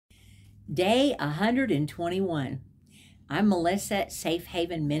Day 121. I'm Melissa at Safe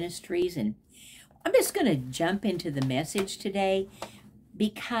Haven Ministries, and I'm just going to jump into the message today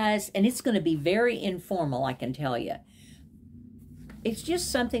and it's going to be very informal, I can tell you. It's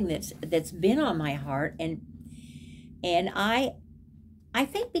just something that's been on my heart, and I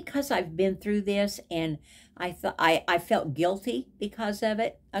think because I've been through this and I felt guilty because of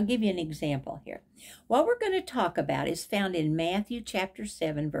it. I'll give you an example here. What we're going to talk about is found in Matthew chapter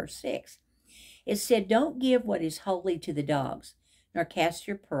 7, verse 6. It said, "Don't give what is holy to the dogs, nor cast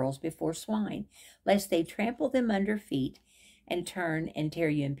your pearls before swine, lest they trample them under feet and turn and tear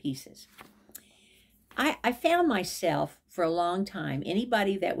you in pieces." I found myself for a long time,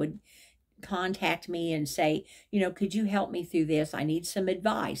 anybody that would contact me and say, could you help me through this? I need some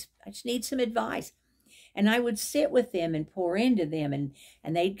advice. I just need some advice. And I would sit with them and pour into them,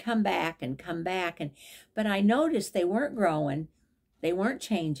 and they'd come back. But I noticed they weren't growing. They weren't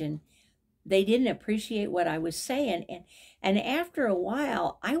changing. They didn't appreciate what I was saying. And after a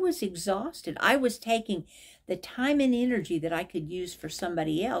while, I was exhausted. I was taking the time and energy that I could use for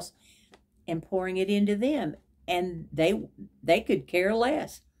somebody else and pouring it into them. And they could care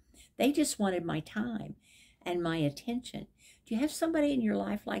less. They just wanted my time and my attention. Do you have somebody in your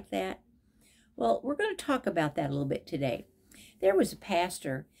life like that? Well, we're going to talk about that a little bit today. There was a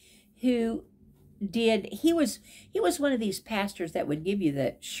pastor who he was one of these pastors that would give you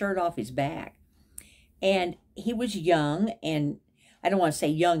the shirt off his back. And he was young, and I don't want to say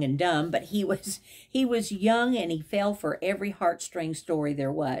young and dumb, but he was young, and he fell for every heartstring story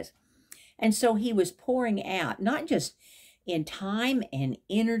there was. And so he was pouring out, not just in time and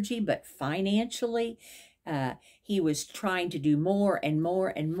energy, but financially. He was trying to do more and more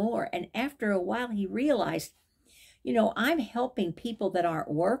and more. And after a while, he realized, I'm helping people that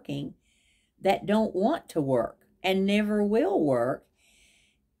aren't working, that don't want to work and never will work.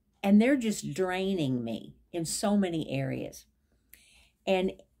 And they're just draining me in so many areas.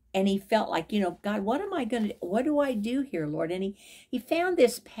 And he felt like, God, what do I do here, Lord? And he found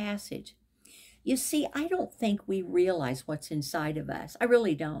this passage. You see, I don't think we realize what's inside of us. I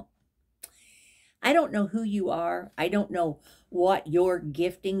really don't. I don't know who you are. I don't know what your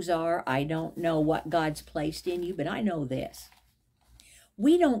giftings are. I don't know what God's placed in you, but I know this.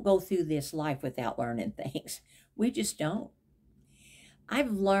 We don't go through this life without learning things. We just don't.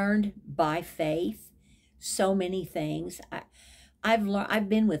 I've learned by faith so many things. I've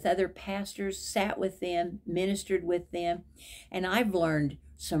been with other pastors, sat with them, ministered with them, and I've learned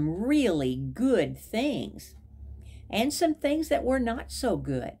some really good things and some things that were not so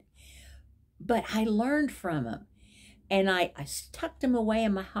good. But I learned from them, and I tucked them away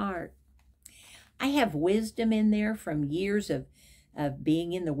in my heart. I have wisdom in there from years of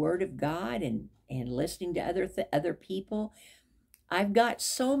being in the Word of God and listening to other people. I've got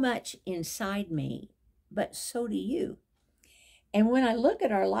so much inside me, but so do you. And when I look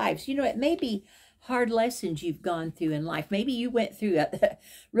at our lives, it may be hard lessons you've gone through in life. Maybe you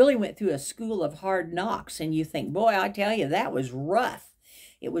really went through a school of hard knocks, and you think, boy, I tell you, that was rough.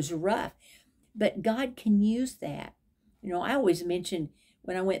 It was rough. But God can use that. I always mention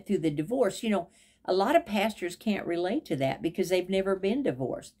when I went through the divorce, a lot of pastors can't relate to that because they've never been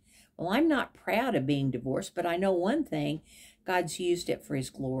divorced. Well, I'm not proud of being divorced, but I know one thing, God's used it for His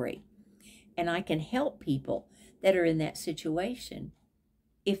glory. And I can help people that are in that situation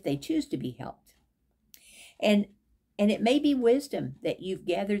if they choose to be helped. And it may be wisdom that you've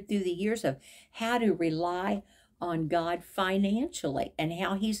gathered through the years of how to rely on God financially and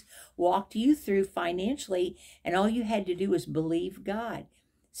how He's walked you through financially, and all you had to do was believe God.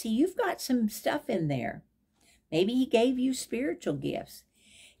 See, you've got some stuff in there. Maybe He gave you spiritual gifts.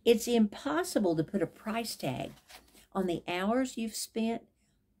 It's impossible to put a price tag on the hours you've spent,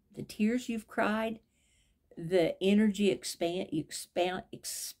 the tears you've cried, the energy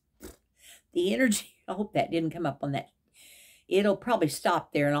the energy, I hope that didn't come up on that. It'll probably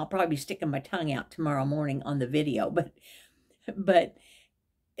stop there, and I'll probably be sticking my tongue out tomorrow morning on the video. But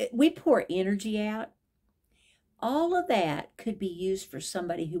we pour energy out. All of that could be used for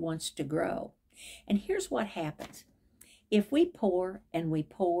somebody who wants to grow. And here's what happens. If we pour and we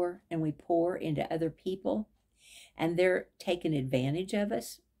pour and we pour into other people, and they're taking advantage of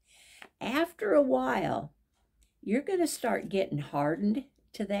us, after a while, you're going to start getting hardened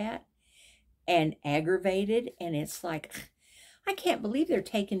to that and aggravated. And it's like, I can't believe they're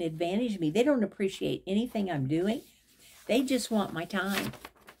taking advantage of me. They don't appreciate anything I'm doing. They just want my time.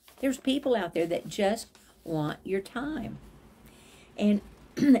 There's people out there that just want your time. And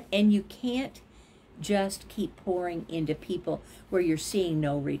you can't just keep pouring into people where you're seeing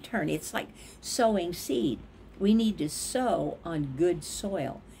no return. It's like sowing seed. We need to sow on good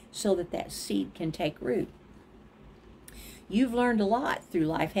soil. so that that seed can take root. You've learned a lot through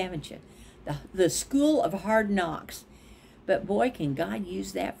life, haven't you? The school of hard knocks. But boy, can God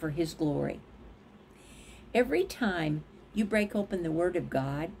use that for his glory. Every time you break open the Word of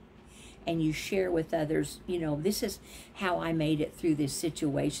God and you share with others, this is how I made it through this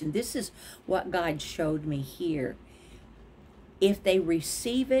situation. This is what God showed me here. If they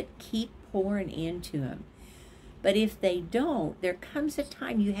receive it, keep pouring into them. But if they don't, there comes a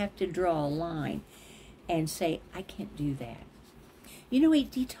time you have to draw a line and say, I can't do that.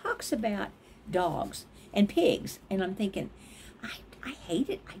 He talks about dogs and pigs, and I'm thinking, I hate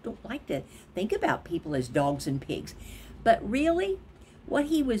it. I don't like to think about people as dogs and pigs. But really, what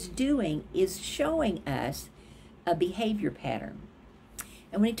he was doing is showing us a behavior pattern.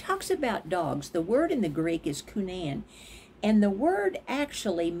 And when he talks about dogs, the word in the Greek is kunan, and the word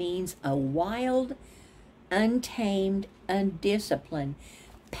actually means a wild, untamed, undisciplined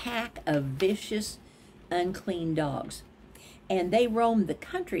pack of vicious, unclean dogs. And they roamed the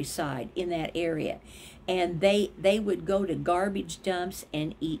countryside in that area. And they would go to garbage dumps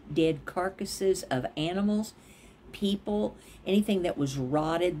and eat dead carcasses of animals, people, anything that was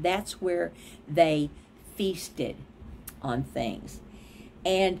rotted. That's where they feasted on things.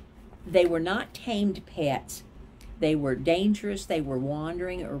 And they were not tamed pets. They were dangerous. They were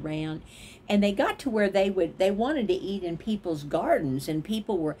wandering around. And they got to where they wanted to eat in people's gardens, and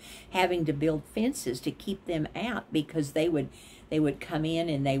people were having to build fences to keep them out because they would come in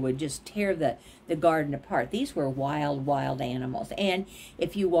and they would just tear the garden apart. These were wild animals. And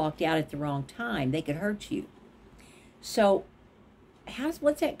if you walked out at the wrong time, they could hurt you. So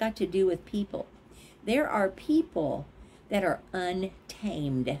what's that got to do with people? There are people that are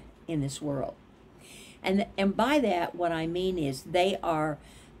untamed in this world. And by that, what I mean is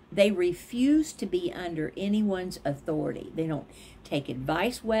they refuse to be under anyone's authority. They don't take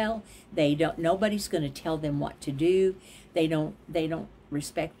advice well. Nobody's going to tell them what to do. They don't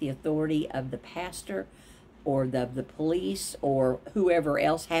respect the authority of the pastor or the police or whoever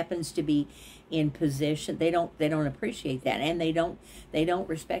else happens to be in position. They don't appreciate that, and they don't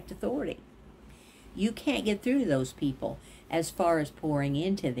respect authority. You can't get through to those people as far as pouring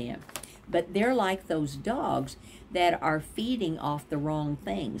into them. But they're like those dogs that are feeding off the wrong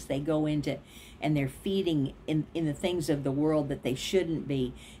things. They go into and they're feeding in the things of the world that they shouldn't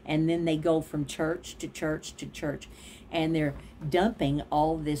be. And then they go from church to church to church. And they're dumping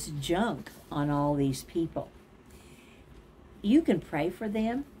all this junk on all these people. You can pray for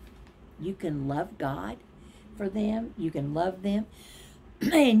them. You can love God for them. You can love them.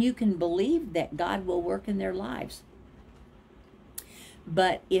 And you can believe that God will work in their lives.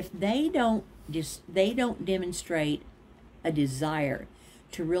 But if they don't demonstrate a desire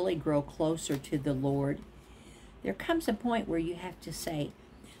to really grow closer to the Lord, there comes a point where you have to say,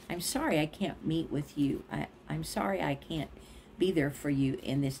 I'm sorry I can't meet with you. I'm sorry I can't be there for you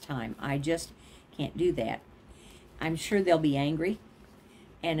in this time. I just can't do that. I'm sure they'll be angry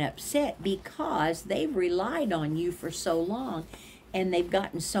and upset because they've relied on you for so long and they've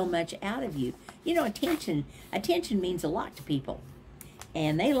gotten so much out of you. Attention means a lot to people.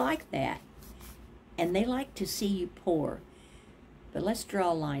 And they like that. And they like to see you pour. But let's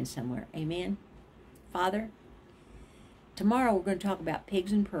draw a line somewhere. Amen? Father, tomorrow we're going to talk about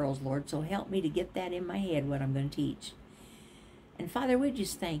pigs and pearls, Lord. So help me to get that in my head, what I'm going to teach. And Father, we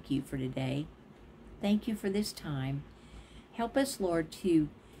just thank you for today. Thank you for this time. Help us, Lord, to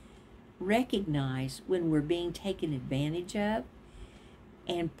recognize when we're being taken advantage of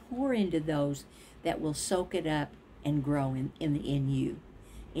and pour into those that will soak it up and grow in you.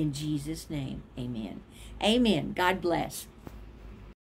 In Jesus' name, amen. Amen. God bless.